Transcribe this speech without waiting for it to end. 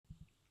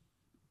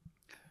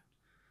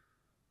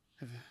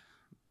Have,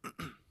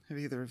 have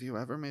either of you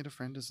ever made a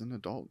friend as an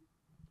adult?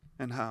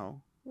 And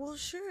how? Well,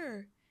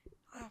 sure.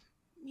 Uh,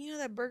 you know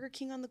that Burger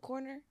King on the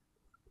corner?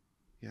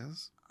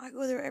 Yes? I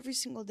go there every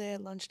single day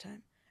at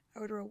lunchtime. I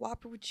order a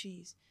Whopper with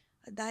cheese,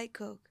 a Diet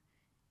Coke.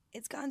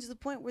 It's gotten to the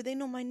point where they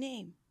know my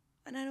name,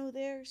 and I know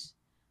theirs.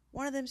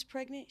 One of them's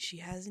pregnant. She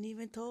hasn't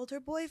even told her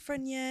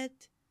boyfriend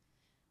yet.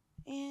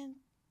 And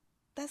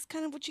that's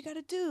kind of what you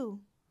gotta do.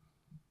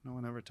 No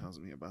one ever tells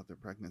me about their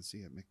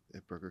pregnancy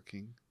at Burger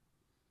King.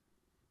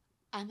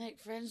 I make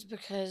friends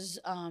because,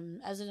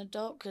 as an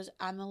adult, because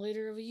I'm a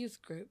leader of a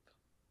youth group.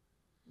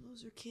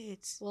 Those are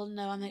kids. Well,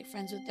 no, I make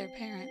friends with their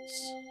parents.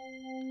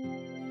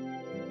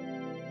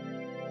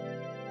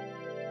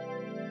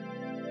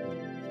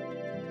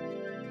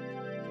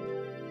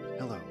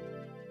 Hello,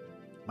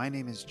 my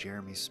name is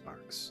Jeremy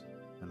Sparks,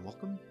 and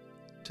welcome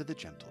to The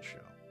Gentle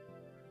Show.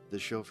 The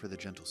show for the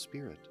gentle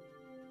spirit,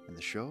 and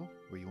the show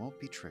where you won't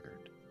be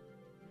triggered.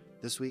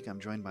 This week I'm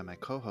joined by my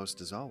co-host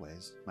as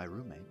always, my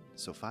roommate,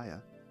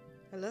 Sophia.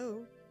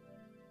 Hello.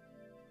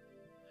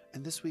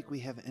 And this week we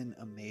have an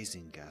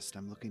amazing guest.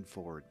 I'm looking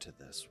forward to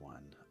this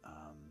one.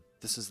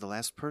 This is the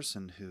last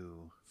person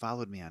who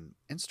followed me on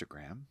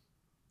Instagram.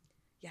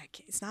 Yeah,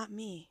 it's not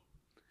me.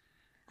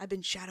 I've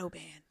been shadow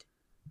banned.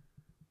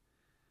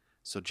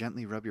 So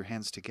gently rub your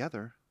hands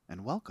together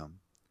and welcome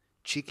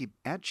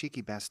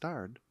Cigi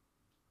Bastard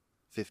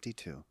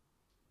 52.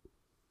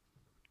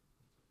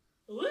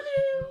 Woohoo!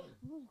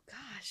 Oh,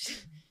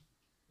 gosh.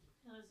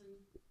 Listen,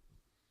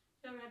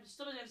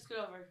 still have to scoot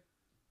over.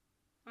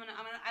 I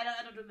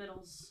don't do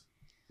middles.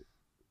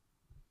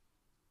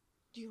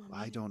 Do you want me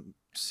I don't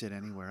sit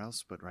anywhere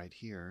else but right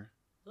here.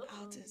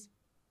 I'll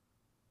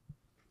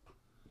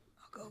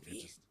go over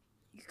you.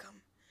 You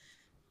come.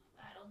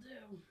 That'll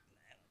do.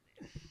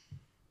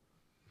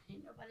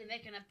 Ain't nobody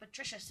making a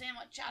Patricia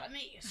sandwich out of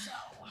me, so.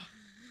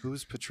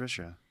 Who's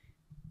Patricia?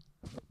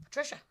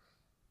 Patricia.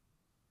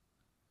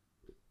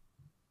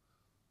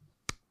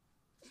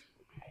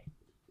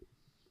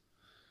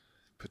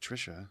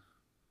 Patricia?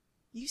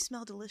 You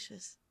smell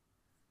delicious.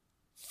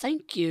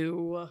 Thank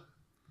you.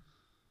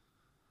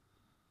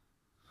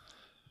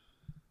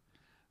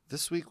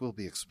 This week we'll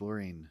be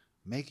exploring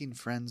making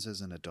friends as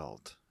an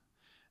adult,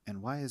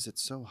 and why is it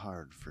so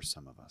hard for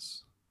some of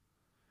us?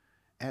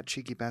 At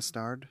Cigi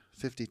Bastard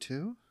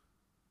 52,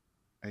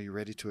 are you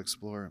ready to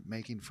explore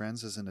making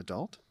friends as an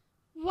adult?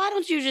 Why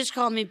don't you just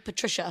call me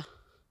Patricia?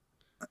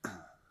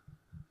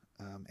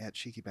 At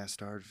Cigi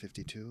Bastard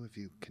 52, if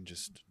you can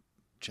just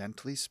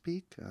gently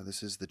speak.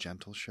 This is the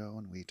Gentle Show,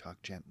 and we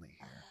talk gently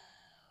here.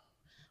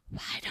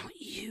 Why don't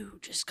you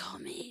just call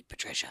me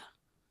Patricia?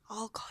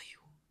 I'll call you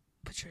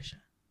Patricia.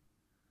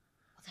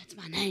 Well, that's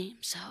my name,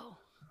 so.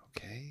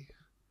 Okay.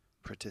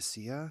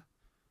 Patricia,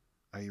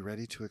 are you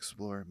ready to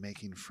explore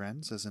making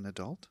friends as an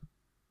adult?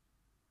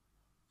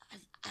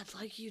 I'd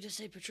like you to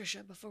say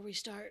Patricia before we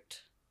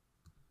start.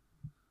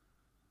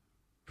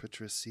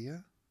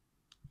 Patricia?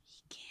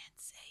 He can't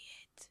say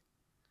it.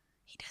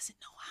 He doesn't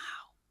know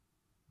how.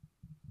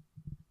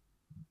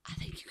 I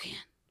think you can.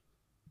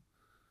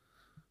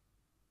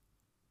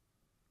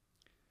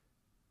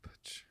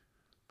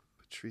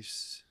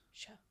 Patrice.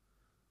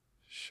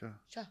 Sure.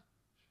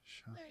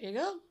 Sure. There you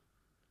go.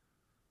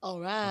 All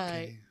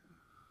right. Okay.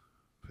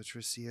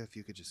 Patricia, if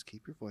you could just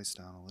keep your voice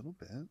down a little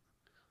bit.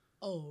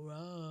 All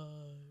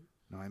right.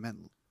 No, I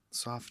meant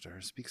softer.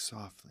 Speak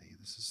softly.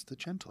 This is the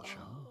Gentle Show.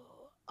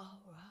 Oh,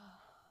 all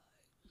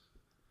right.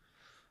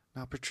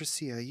 Now,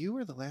 Patricia, you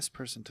were the last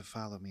person to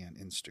follow me on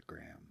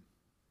Instagram.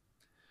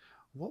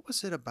 What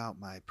was it about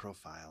my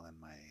profile and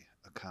my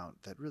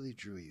account that really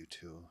drew you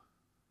to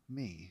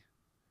me,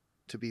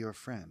 to be your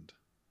friend?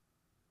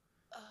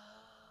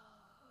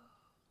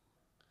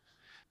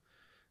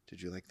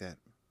 Did you like that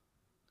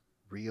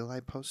reel I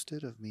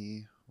posted of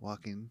me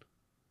walking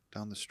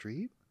down the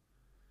street?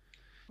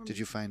 Did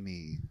you find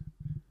me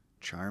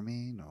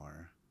charming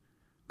or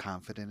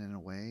confident in a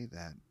way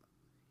that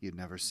you'd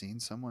never seen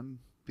someone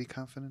be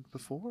confident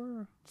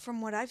before?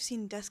 From what I've seen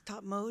in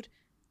desktop mode,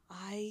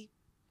 I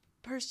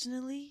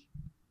personally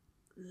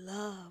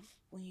love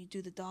when you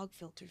do the dog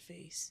filter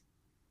face.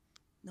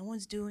 No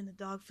one's doing the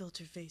dog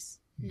filter face.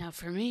 Now,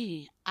 for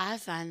me, I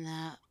find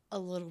that a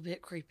little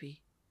bit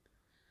creepy.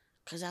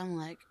 Because I'm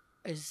like,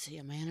 is he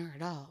a man or a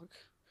dog?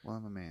 Well,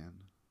 I'm a man.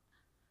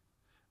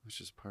 It was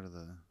just part of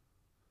the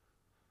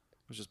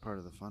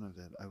fun of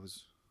it. I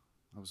was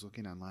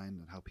looking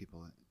online at how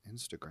people at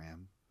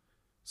Instagram,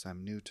 so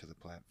I'm new to the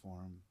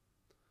platform.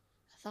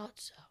 I thought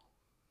so.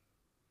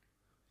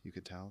 You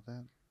could tell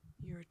that?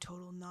 You're a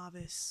total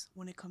novice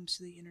when it comes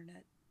to the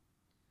internet.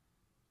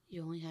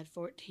 You only had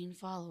 14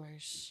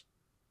 followers.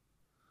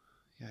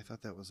 Yeah, I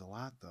thought that was a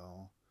lot,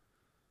 though.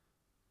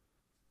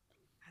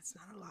 That's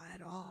not a lot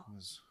at all. It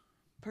was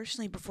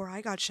Personally, before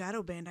I got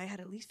shadow banned, I had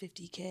at least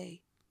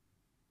 50K.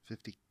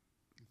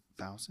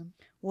 50,000?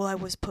 Well, I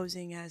was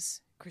posing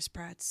as Chris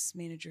Pratt's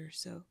manager,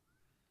 so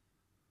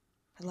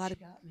a lot of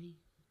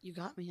You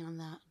got me on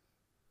that.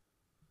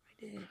 I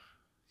did.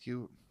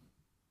 You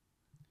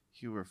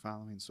were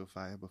following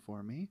Sophia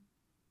before me?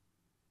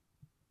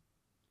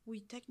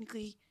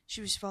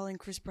 She was following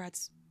Chris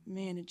Pratt's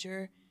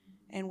manager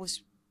and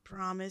was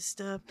promised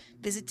a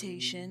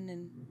visitation,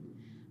 and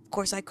of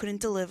course I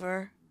couldn't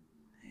deliver.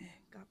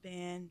 Got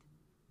banned.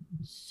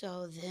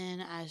 So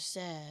then I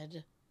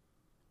said,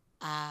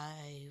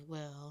 I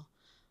will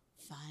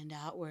find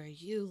out where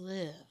you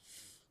live.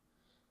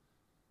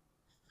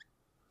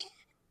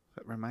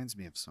 That reminds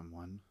me of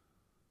someone.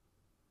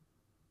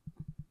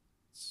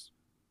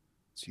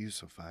 It's you,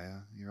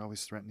 Sophia. You're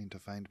always threatening to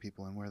find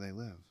people and where they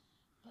live.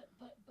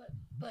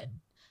 But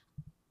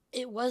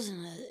it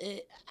wasn't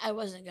I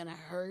wasn't gonna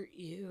hurt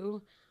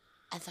you.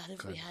 I thought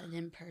if we Good. had an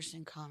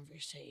in-person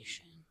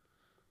conversation.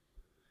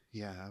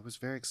 Yeah, I was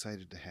very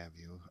excited to have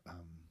you,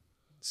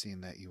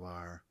 seeing that you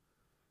are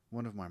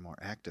one of my more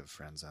active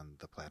friends on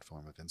the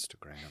platform of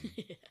Instagram.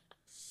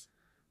 Yes.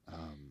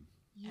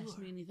 Ask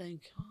me anything.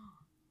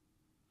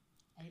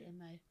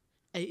 AMA.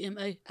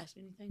 Ask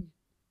me anything.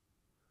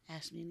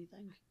 Ask me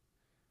anything.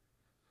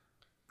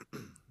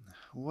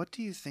 What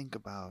do you think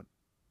about,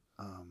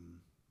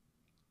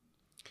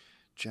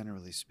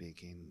 generally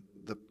speaking,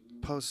 the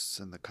posts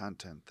and the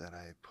content that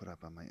I put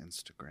up on my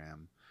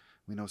Instagram?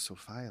 We know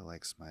Sophia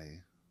likes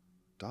my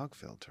dog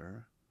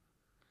filter.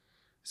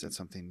 Is that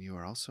something you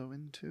are also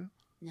into?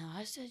 No,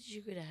 I said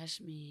you could ask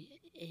me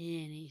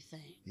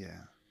anything.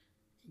 Yeah.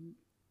 And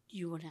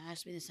you want to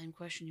ask me the same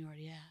question you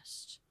already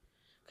asked.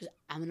 Because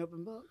I'm an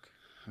open book.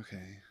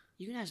 Okay.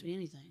 You can ask me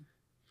anything.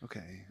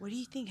 Okay. What do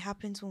you think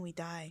happens when we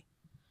die?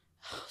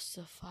 Oh,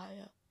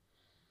 Sophia.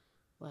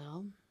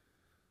 Well,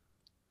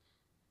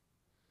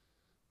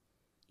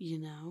 you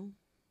know,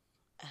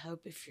 I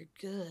hope if you're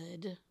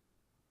good.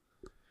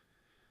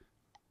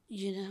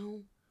 You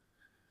know,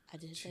 I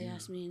did say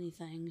ask me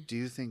anything. Do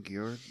you think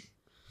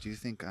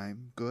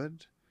I'm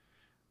good?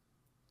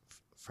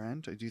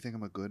 Friend? Do you think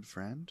I'm a good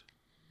friend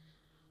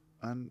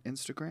on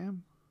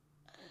Instagram?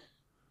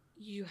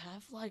 You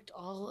have liked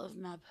all of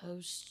my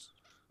posts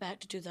back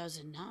to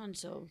 2009,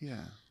 so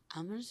Yeah.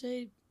 I'm going to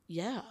say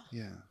yeah.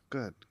 Yeah.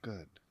 Good.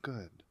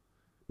 I'm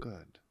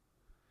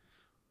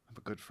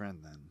a good friend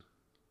then.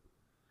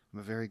 I'm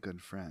a very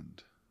good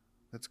friend.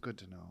 That's good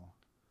to know.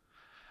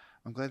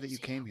 I'm glad that you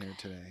came here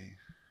today.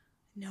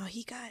 No,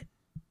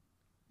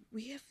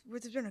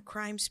 there's been a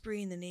crime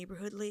spree in the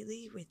neighborhood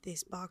lately with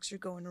this boxer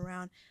going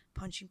around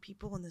punching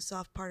people in the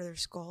soft part of their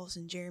skulls,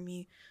 and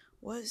Jeremy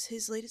was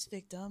his latest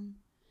victim.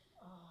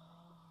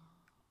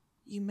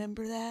 You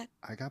remember that?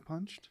 I got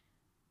punched?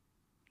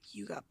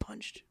 You got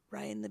punched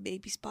right in the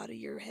baby spot of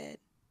your head.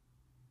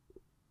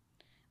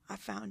 I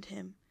found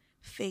him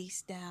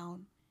face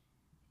down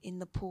in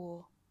the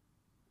pool.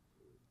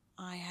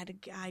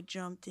 I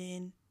jumped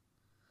in.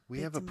 We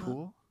have a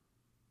pool?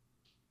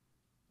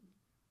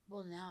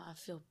 Well, now I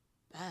feel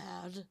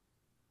bad.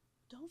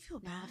 Don't feel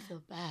bad. Now I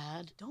feel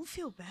bad. Don't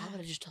feel bad. I would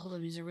have just told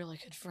him he's a really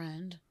good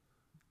friend.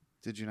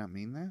 Did you not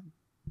mean that?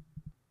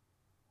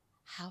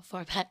 How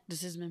far back does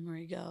his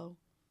memory go?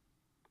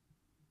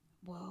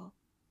 Well,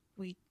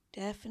 we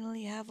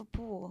definitely have a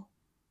pool.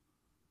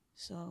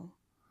 So,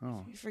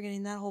 Oh. you're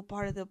forgetting that whole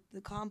part of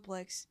the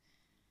complex.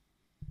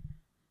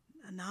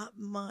 Not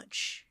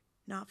much.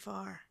 Not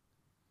far.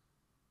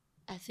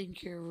 I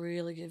think you're a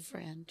really good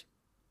friend.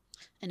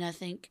 And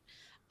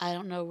I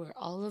don't know where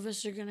all of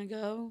us are going to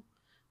go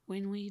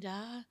when we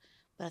die,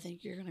 but I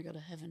think you're going to go to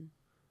heaven.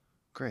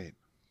 Great.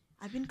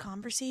 I've been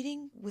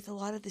conversating with a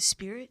lot of the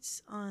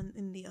spirits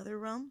in the other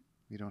realm.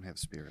 We don't have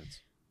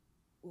spirits.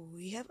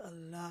 We have a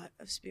lot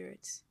of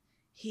spirits.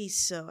 He's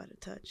so out of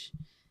touch.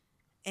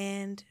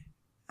 And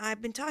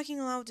I've been talking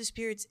a lot with the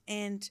spirits,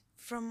 and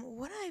from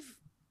what I've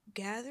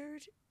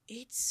gathered,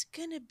 it's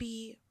gonna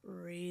be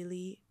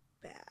really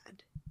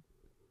bad.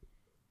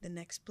 The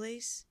next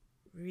place,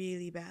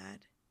 really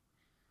bad.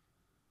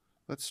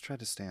 Let's try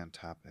to stay on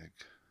topic.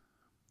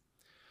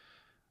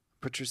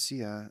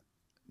 Patricia,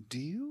 do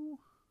you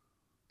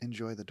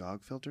enjoy the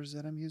dog filters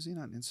that I'm using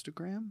on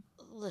Instagram?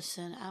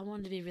 Listen, I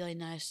wanted to be really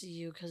nice to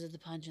you because of the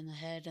punch in the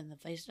head and the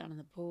face down in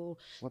the pool.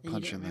 What Then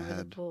punch you in didn't the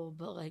remember head? The pool,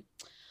 but like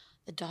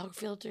the dog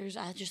filters,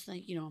 I just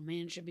think a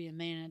man should be a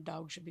man and a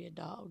dog should be a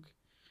dog.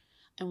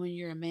 And when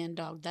you're a man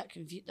dog,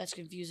 that's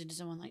confusing to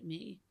someone like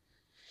me.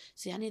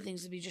 See, I need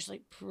things to be just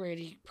like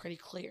pretty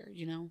clear,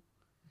 you know.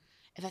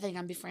 If I think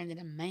I'm befriending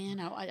a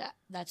man,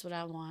 that's what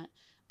I want,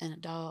 and a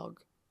dog,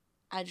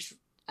 I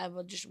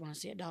would just want to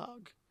see a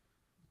dog.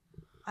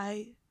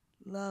 I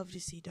love to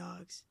see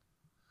dogs.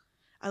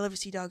 I love to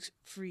see dogs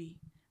free.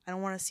 I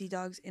don't want to see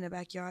dogs in a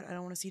backyard. I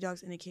don't want to see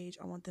dogs in a cage.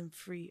 I want them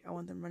free. I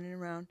want them running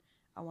around.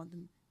 I want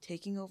them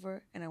taking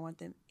over, and I want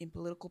them in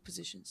political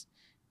positions,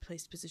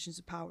 placed positions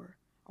of power.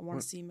 I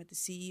want to see them at the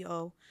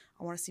CEO.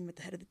 I want to see them at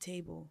the head of the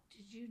table.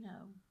 Did you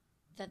know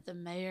that the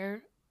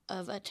mayor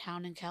of a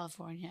town in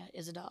California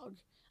is a dog?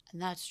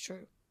 And that's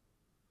true.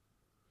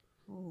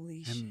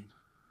 Holy shit. And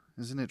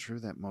isn't it true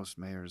that most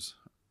mayors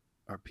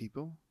are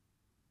people?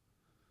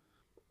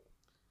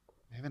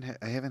 I haven't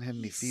had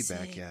any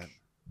feedback sick. yet.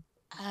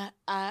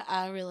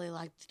 I really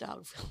like the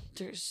dog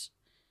filters.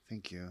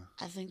 Thank you.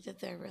 I think that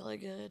they're really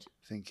good.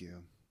 Thank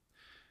you.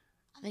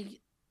 I think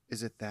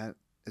Is that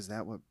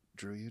what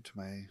drew you to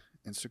my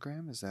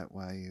Instagram? Is that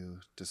why you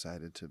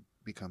decided to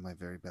become my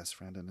very best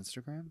friend on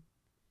Instagram?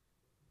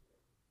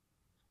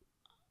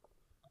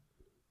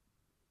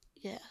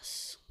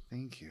 Yes.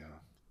 Thank you.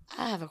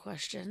 I have a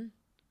question.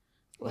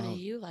 What Well,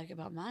 do you like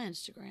about my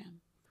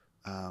Instagram?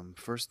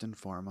 First and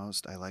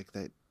foremost, I like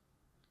that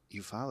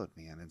you followed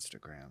me on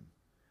Instagram.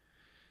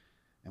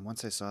 And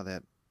once I saw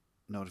that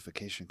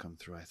notification come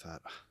through, I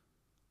thought, "Ah,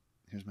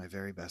 here's my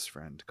very best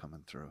friend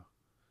coming through."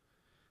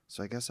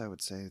 So I guess I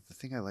would say the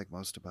thing I like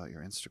most about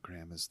your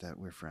Instagram is that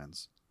we're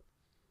friends.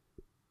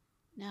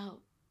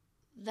 Now,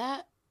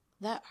 that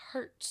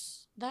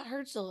hurts. That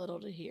hurts a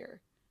little to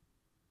hear.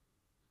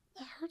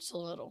 That hurts a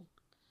little.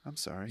 I'm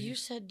sorry. You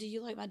said, "Do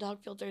you like my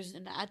dog filters?"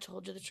 And I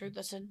told you the truth.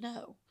 I said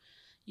no.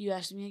 You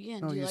asked me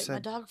again, No, "Do you you like my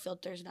said- dog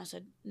filters?" And I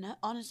said, "No,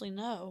 honestly,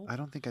 no." I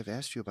don't think I've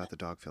asked you about the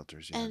dog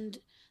filters yet. And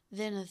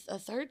then a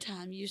third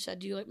time, you said,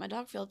 "Do you like my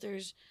dog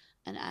filters?"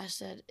 And I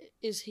said,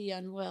 "Is he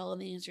unwell?"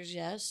 And the answer is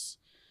yes.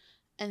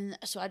 And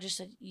so I just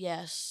said,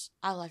 "Yes,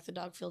 I like the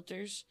dog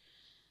filters."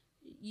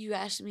 You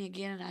asked me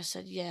again, and I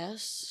said,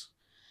 "Yes."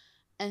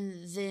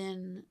 And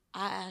then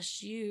I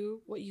asked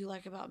you what you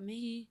like about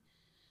me,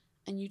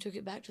 and you took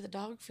it back to the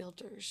dog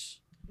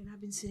filters. And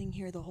I've been sitting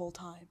here the whole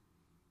time.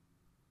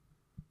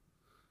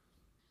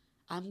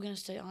 I'm gonna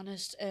stay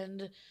honest,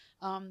 and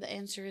the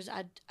answer is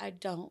I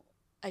don't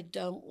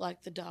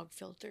like the dog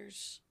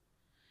filters.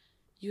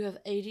 You have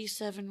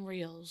 87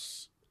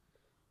 reels.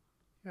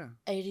 Yeah.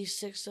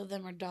 86 of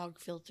them are dog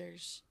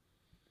filters,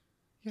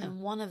 Yeah.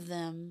 and one of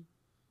them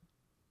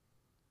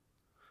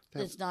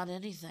That- it's not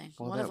anything.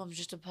 well, One of that- them's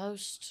just a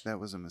post. That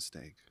was a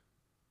mistake.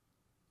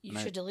 You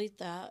and should delete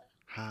that.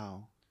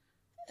 How?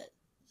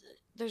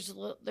 There's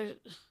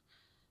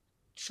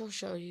she'll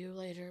show you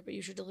later, but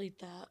you should delete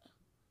that.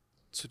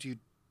 So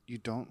you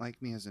don't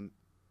like me as an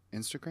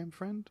Instagram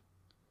friend?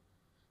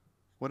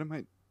 What am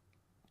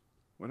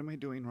I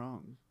doing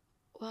wrong?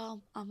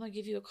 Well, I'm gonna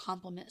give you a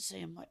compliment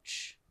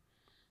sandwich.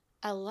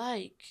 I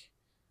like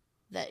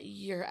that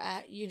you're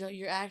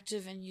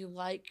active and you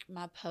like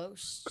my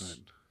posts.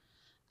 Good.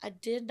 I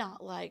did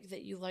not like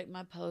that you liked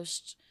my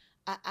post.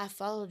 I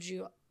followed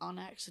you on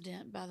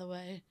accident, by the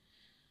way.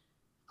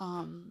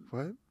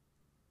 What?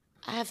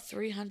 I have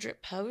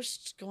 300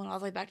 posts going all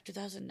the way back to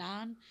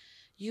 2009.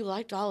 You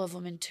liked all of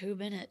them in 2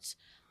 minutes.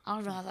 I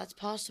don't know how that's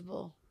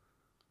possible.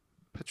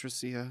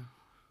 Patricia,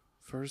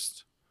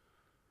 first,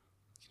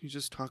 can you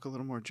just talk a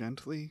little more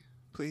gently,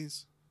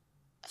 please?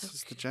 This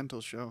is the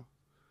gentle show.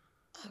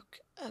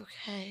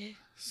 Okay.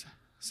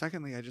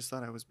 Secondly, I just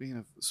thought I was being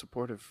a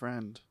supportive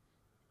friend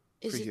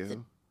Is for it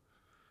you.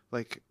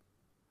 Like,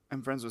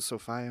 I'm friends with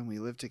Sophia and we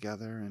live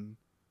together, and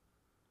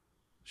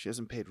she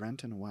hasn't paid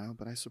rent in a while,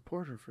 but I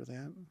support her for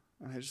that.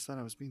 And I just thought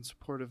I was being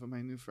supportive of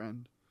my new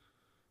friend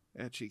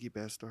at Cigi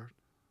Bastard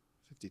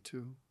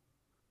 52.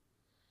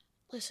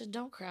 Listen,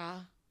 don't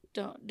cry.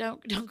 Don't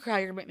cry.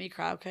 You're gonna make me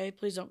cry, okay?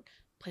 Please don't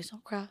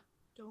cry.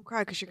 Don't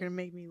cry because you're going to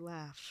make me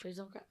laugh. Please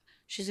don't cry.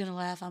 She's gonna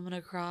laugh. I'm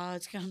gonna cry.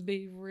 It's gonna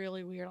be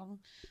really weird on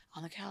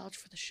the couch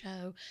for the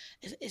show.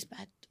 Is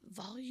my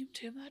volume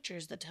too much or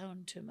is the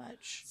tone too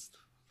much?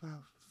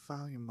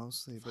 Volume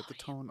mostly, but the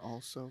tone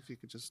also, if you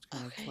could just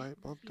kind of Okay.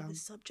 quiet both down. The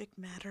subject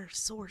matter,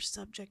 source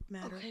subject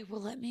matter. Okay, well,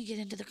 let me get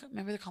into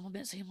remember the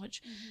compliment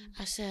sandwich?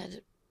 I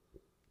said,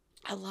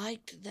 I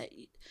like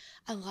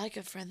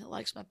a friend that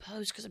likes my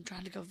post because I'm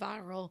trying to go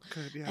viral.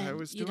 Good, yeah, and, I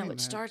was doing it that.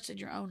 starts in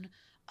your own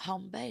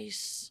home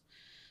base.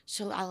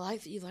 So I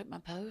like that you like my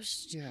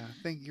post. Yeah,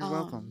 you're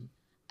welcome.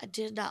 I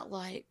did not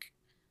like.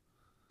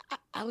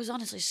 I was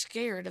honestly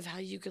scared of how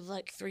you could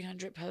like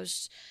 300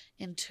 posts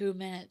in 2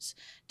 minutes,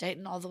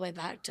 dating all the way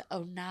back to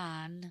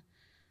 2009,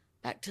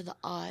 back to the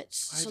aughts.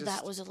 So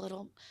that was a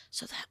little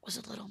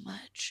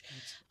much.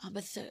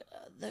 But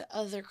the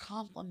other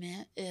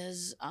compliment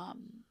is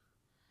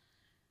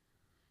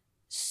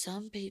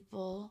some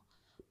people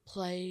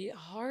play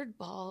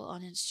hardball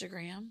on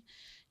Instagram.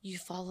 You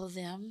follow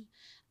them,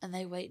 and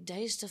they wait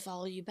days to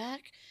follow you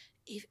back,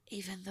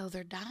 even though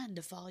they're dying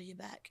to follow you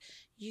back.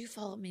 You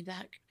followed me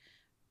back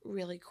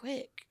really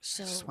quick.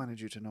 So I just wanted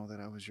you to know that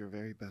I was your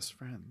very best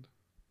friend.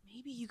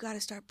 Maybe you got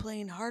to start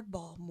playing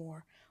hardball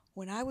more.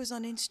 When I was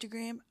on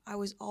Instagram, I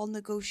was all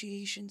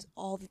negotiations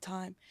all the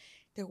time.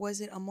 There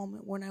wasn't a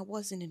moment when I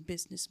wasn't in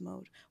business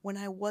mode, when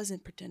I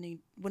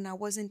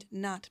wasn't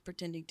not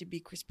pretending to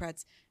be Chris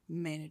Pratt's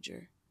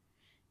manager.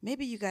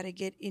 Maybe you got to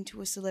get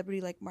into a celebrity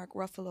like Mark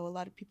Ruffalo. A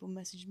lot of people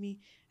message me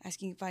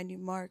asking if I knew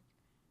Mark.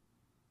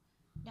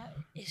 now,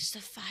 is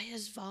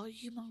Sophia's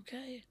volume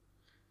okay?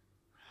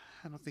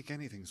 I don't think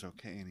anything's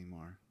okay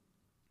anymore.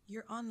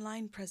 Your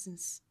online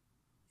presence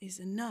is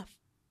enough.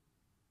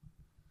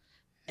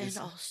 Is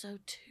And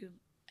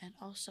it?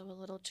 also a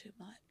little too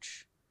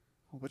much.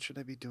 Well, what should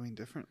I be doing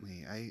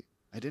differently? I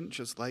didn't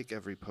just like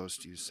every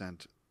post you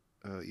sent.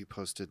 You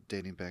posted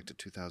dating back to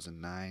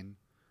 2009.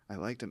 I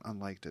liked and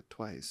unliked it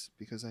twice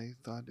because I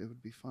thought it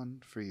would be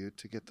fun for you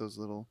to get those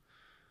little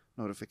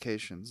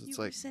notifications. It's You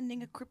were like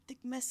sending a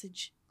cryptic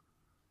message.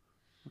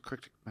 a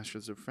cryptic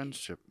message of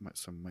friendship,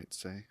 some might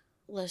say.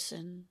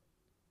 Listen,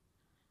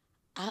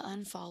 I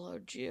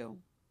unfollowed you.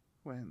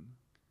 When?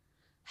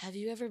 Have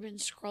you ever been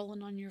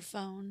scrolling on your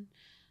phone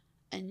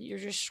and you're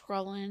just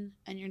scrolling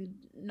and you're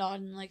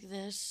nodding like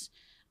this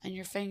and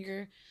your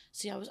finger?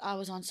 See, I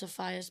was on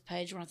Sophia's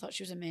page when I thought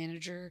she was a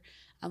manager.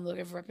 I'm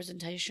looking for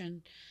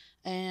representation.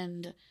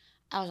 And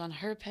I was on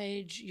her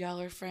page.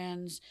 Y'all are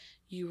friends.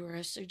 You were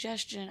a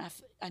suggestion.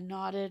 I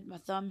nodded. My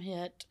thumb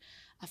hit.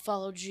 I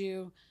followed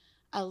you.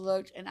 I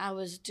looked and I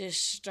was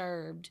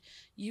disturbed.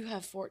 You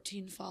have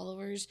 14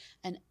 followers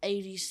and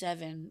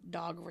 87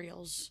 dog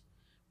reels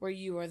where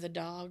you are the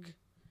dog.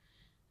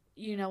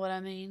 You know what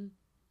I mean?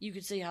 You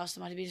could see how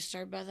somebody be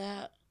disturbed by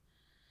that.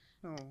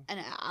 No.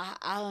 And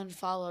I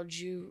unfollowed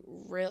you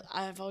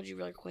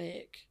really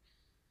quick.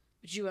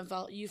 But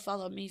you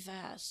followed me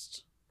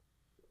fast.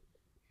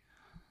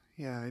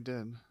 Yeah, I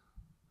did.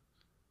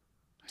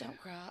 Don't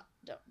cry.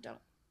 Don't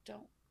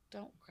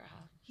cry.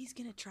 He's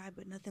gonna try,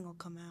 but nothing will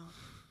come out.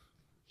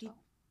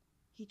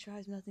 He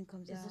tries, nothing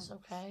comes Is out. this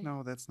okay?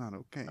 No, that's not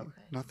okay.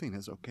 Okay. Nothing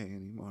is okay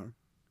anymore.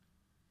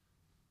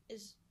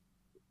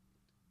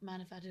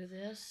 Mind if I do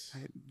this?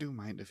 I do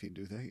mind if you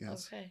do that,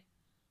 yes. Okay.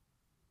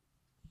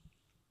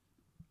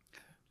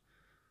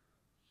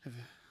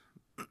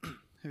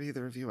 Have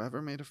either of you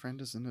ever made a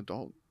friend as an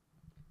adult?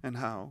 And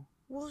how?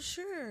 Well,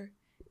 sure.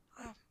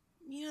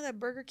 You know that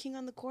Burger King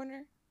on the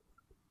corner?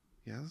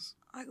 Yes?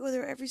 I go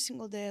there every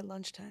single day at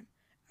lunchtime.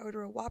 I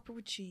order a Whopper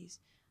with cheese,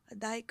 a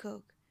Diet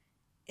Coke.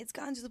 It's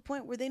gotten to the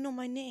point where they know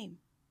my name,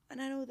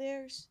 and I know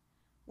theirs.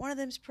 One of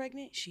them's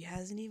pregnant. She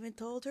hasn't even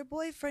told her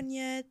boyfriend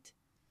yet.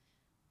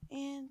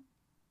 And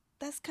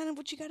that's kind of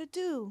what you gotta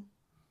do.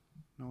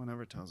 No one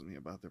ever tells me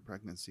about their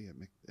pregnancy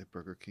at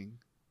Burger King.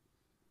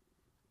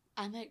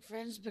 I make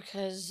friends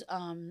because,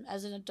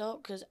 as an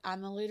adult, because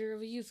I'm a leader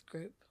of a youth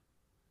group.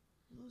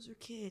 Those are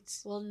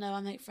kids. Well, no,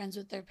 I make friends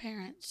with their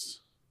parents.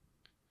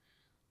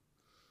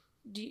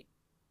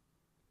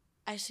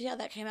 I see how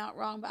that came out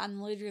wrong, but I'm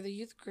the leader of the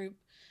youth group,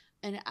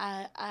 and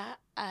I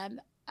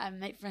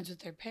make friends with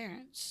their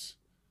parents.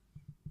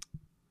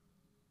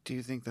 Do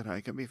you think that I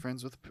could be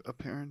friends with a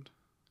parent?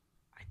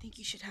 I think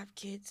you should have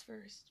kids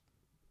first.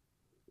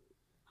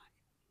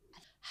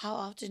 How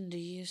often do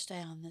you stay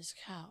on this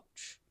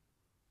couch?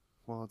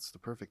 Well, it's the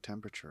perfect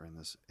temperature in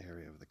this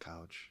area of the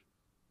couch.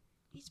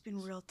 It's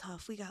been real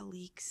tough. We got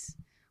leaks.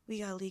 We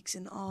got leaks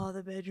in all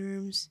the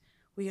bedrooms.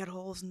 We got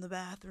holes in the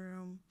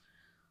bathroom.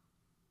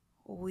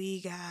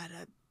 We got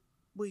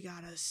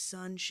a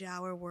sun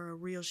shower where a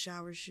real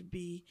shower should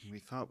be. We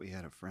thought we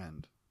had a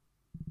friend.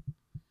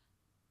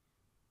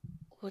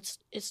 Well,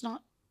 it's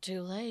not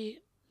too late.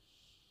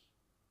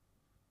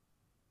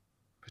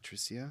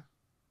 Patricia?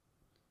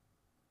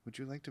 Would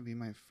you like to be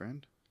my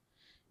friend?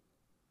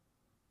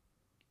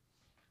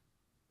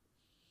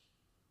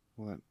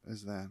 What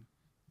is that?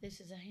 This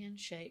is a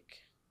handshake.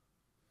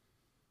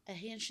 A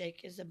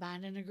handshake is a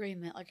binding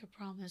agreement, like a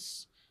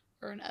promise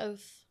or an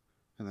oath.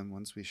 And then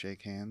once we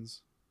shake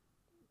hands,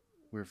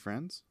 we're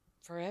friends?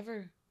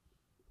 Forever.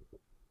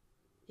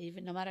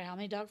 Even no matter how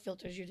many dog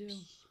filters you do.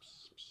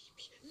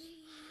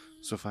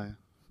 Sophia,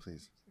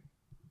 please.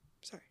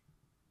 Sorry.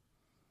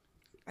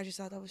 I just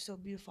thought that was so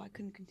beautiful. I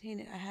couldn't contain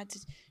it. I had to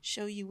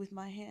show you with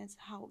my hands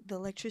how the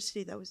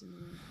electricity that was in the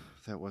room.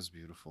 That was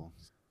beautiful.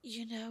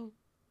 You know,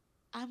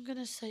 I'm going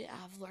to say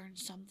I've learned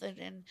something,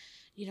 and,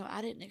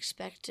 I didn't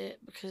expect it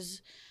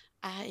because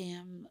I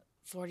am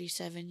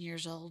 47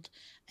 years old,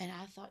 and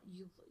I thought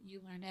you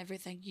learn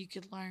everything you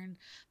could learn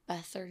by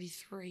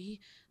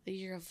 33, the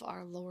year of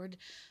our Lord.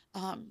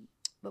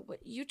 But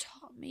what you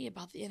taught me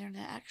about the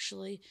internet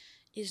actually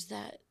is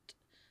that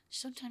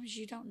sometimes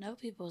you don't know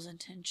people's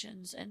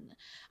intentions, and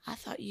I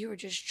thought you were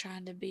just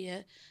trying to be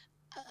a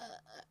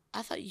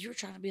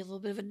little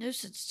bit of a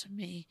nuisance to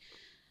me.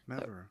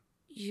 Never.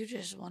 You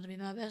just want to be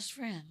my best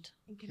friend.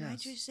 And can I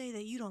just say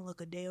that you don't look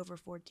a day over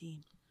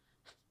 14?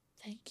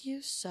 Thank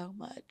you so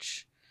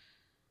much.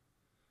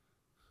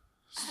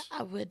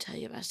 I would tell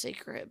you my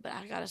secret, but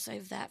I gotta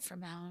save that for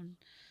my own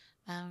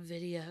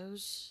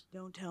videos.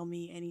 Don't tell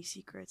me any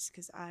secrets,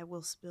 because I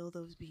will spill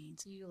those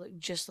beans. You look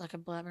just like a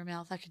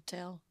blabbermouth, I could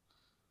tell.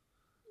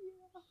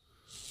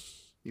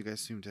 You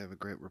guys seem to have a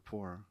great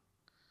rapport.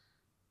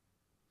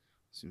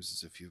 Seems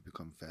as if you've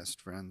become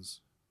fast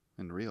friends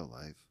in real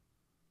life.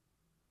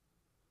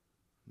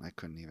 I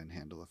couldn't even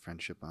handle a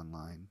friendship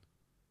online.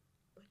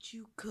 But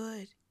you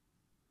could.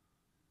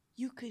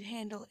 You could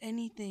handle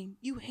anything.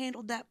 You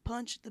handled that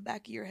punch at the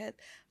back of your head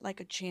like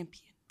a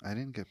champion. I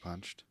didn't get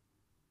punched.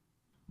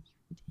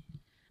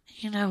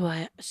 You know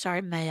what?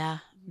 Sorry, Maya.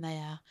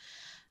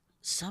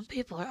 Some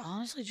people are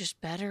honestly just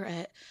better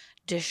at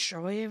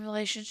destroying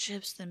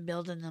relationships than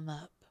building them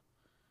up.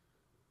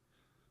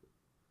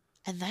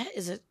 And that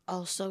is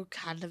also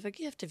kind of a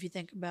gift if you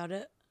think about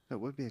it. That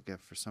would be a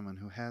gift for someone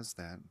who has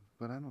that,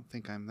 but I don't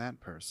think I'm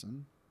that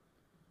person.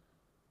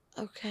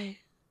 Okay.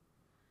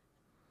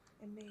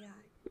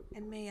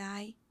 And may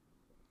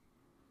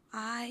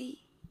I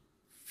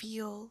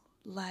feel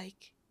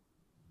like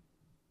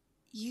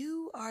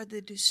you are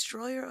the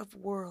destroyer of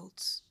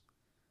worlds.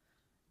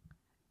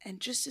 And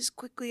just as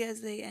quickly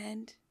as they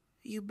end,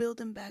 you build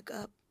them back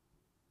up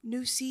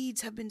New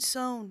seeds have been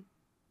sown.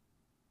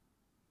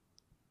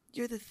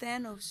 You're the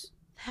Thanos.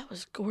 That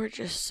was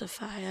gorgeous,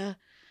 Sophia.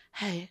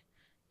 Hey,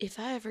 if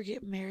I ever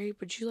get married,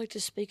 would you like to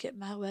speak at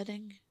my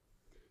wedding?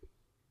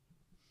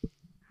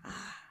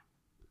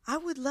 I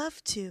would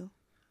love to.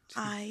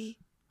 I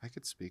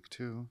could speak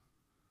too.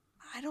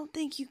 I don't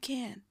think you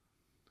can.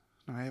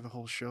 No, I have a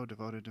whole show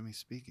devoted to me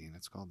speaking.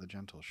 It's called The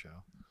Gentle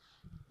Show.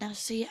 Now,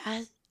 see,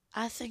 I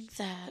think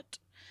that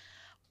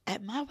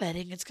at my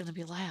wedding, it's going to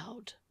be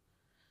loud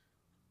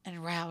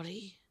and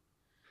rowdy.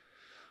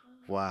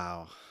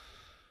 Wow.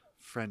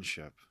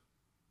 Friendship.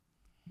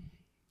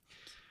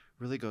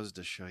 Really goes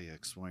to show you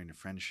exploring your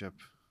friendship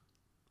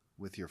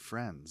with your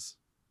friends.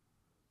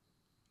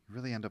 You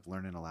really end up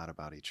learning a lot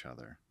about each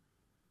other.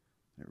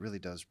 It really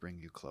does bring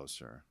you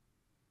closer.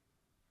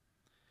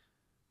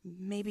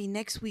 Maybe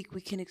next week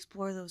we can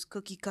explore those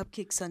cookie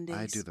cupcake sundaes.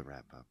 I do the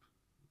wrap up.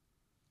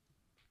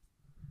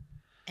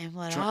 And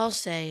what I'll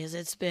say is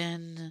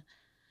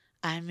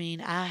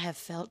I have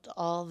felt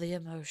all the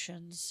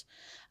emotions.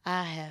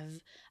 I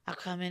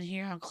come in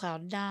here on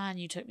cloud 9.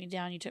 You took me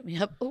down. You took me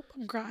up. Oh,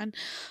 I'm crying.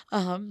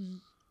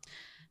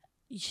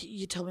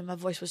 You told me my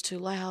voice was too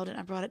loud, and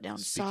I brought it down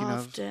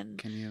soft.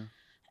 And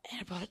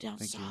I brought it down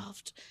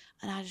soft.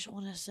 And I just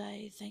want to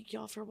say thank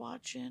y'all for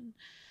watching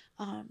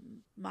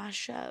my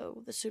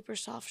show, the Super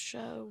Soft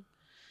Show.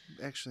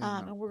 Actually,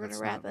 and we're going to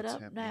wrap it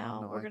up now.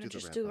 No, we're going to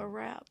just do a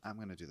wrap. I'm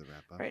going to do the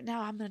wrap up. Right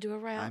now, I'm going to do a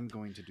wrap. I'm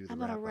going to do the I'm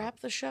wrap going to wrap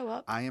the show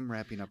up. I am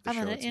wrapping up the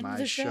show. It's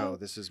my show.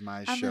 This is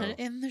my show. I'm going to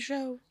end the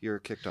show. You're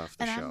kicked off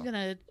the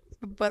show.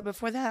 But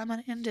before that, I'm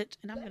going to end it.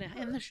 And I'm going to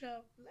end the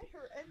show. Let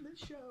her end the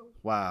show.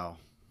 Wow.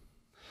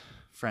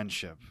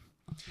 Friendship.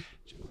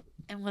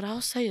 And what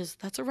I'll say is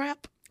that's a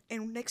wrap.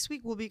 And next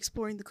week we'll be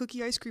exploring the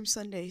cookie ice cream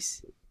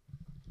sundaes.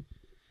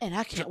 And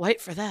I can't wait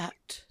for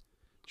that.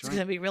 It's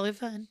going to be really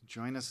fun.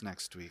 Join us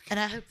next week. And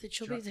I hope that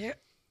you'll be there.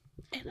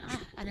 And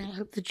I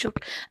hope that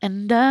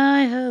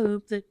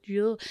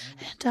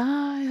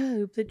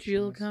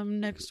you'll come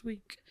next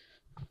week.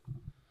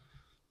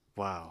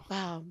 Wow.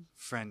 Wow.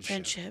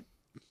 Friendship.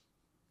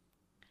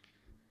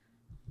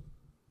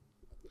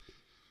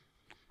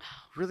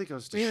 Really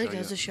goes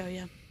to show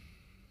you.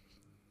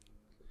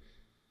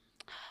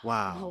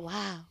 Wow. Oh,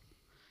 wow.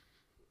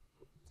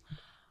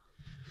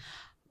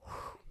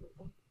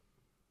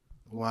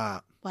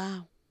 Wow.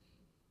 Wow.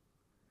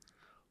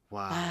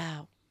 Wow.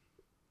 Wow.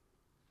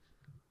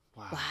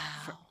 Wow.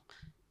 Wow.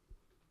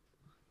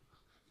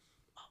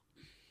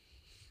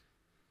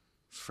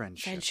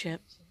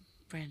 Friendship.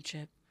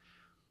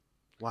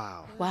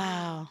 Wow.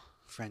 Wow.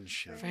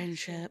 Friendship.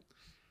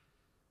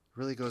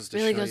 Really goes to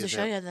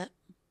show you that.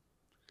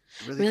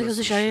 It really goes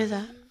to show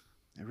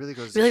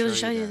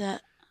you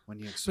that. When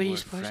you explore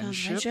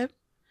friendship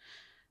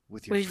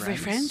with your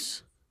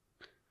friends,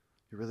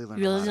 you really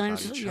learn a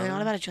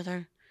lot about each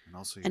other.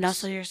 And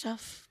also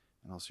yourself.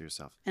 And also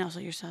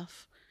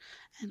yourself.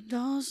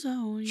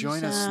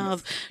 Join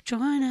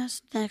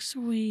us next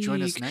week.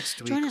 Join us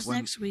next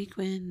week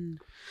when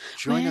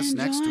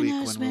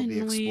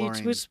we'll be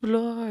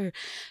exploring.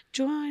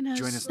 Join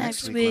us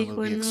next week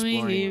when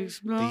we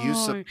explore. The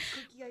use of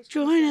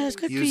Join us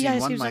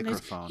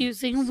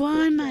using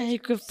one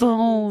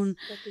microphone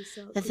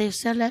that they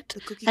sell at the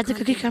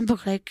Cookie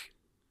Cupcake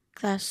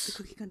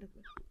class.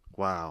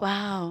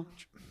 Wow.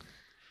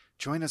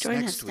 Join us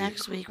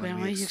next week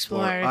when we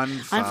explore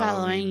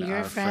unfollowing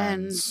your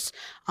friends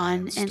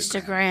on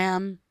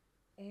Instagram.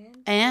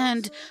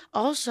 And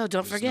also,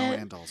 don't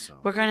forget,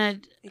 we're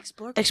going to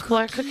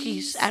explore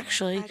cookies,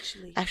 actually.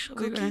 We're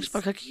going to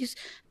explore cookies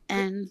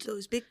and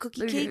those big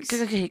cookie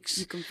cakes.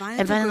 You can find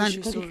them at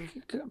the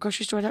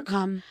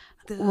grocerystore.com.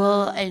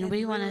 And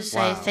we want to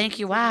say thank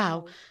you.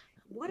 Wow,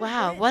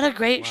 what a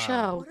great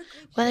show.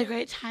 What a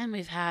great time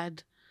we've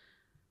had.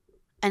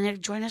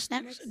 And join us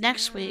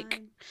next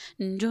week.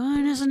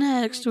 Join us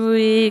next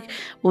week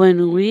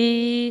when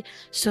we,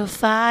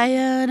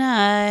 Sophia and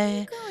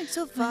I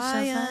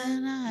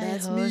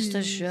host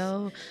a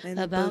show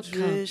about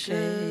cupcakes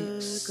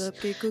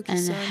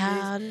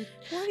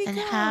and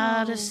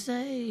how to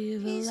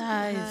save a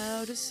life.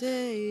 How to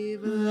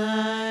save a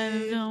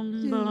life.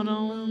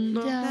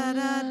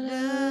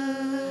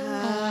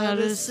 How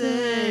to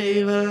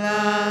save a life.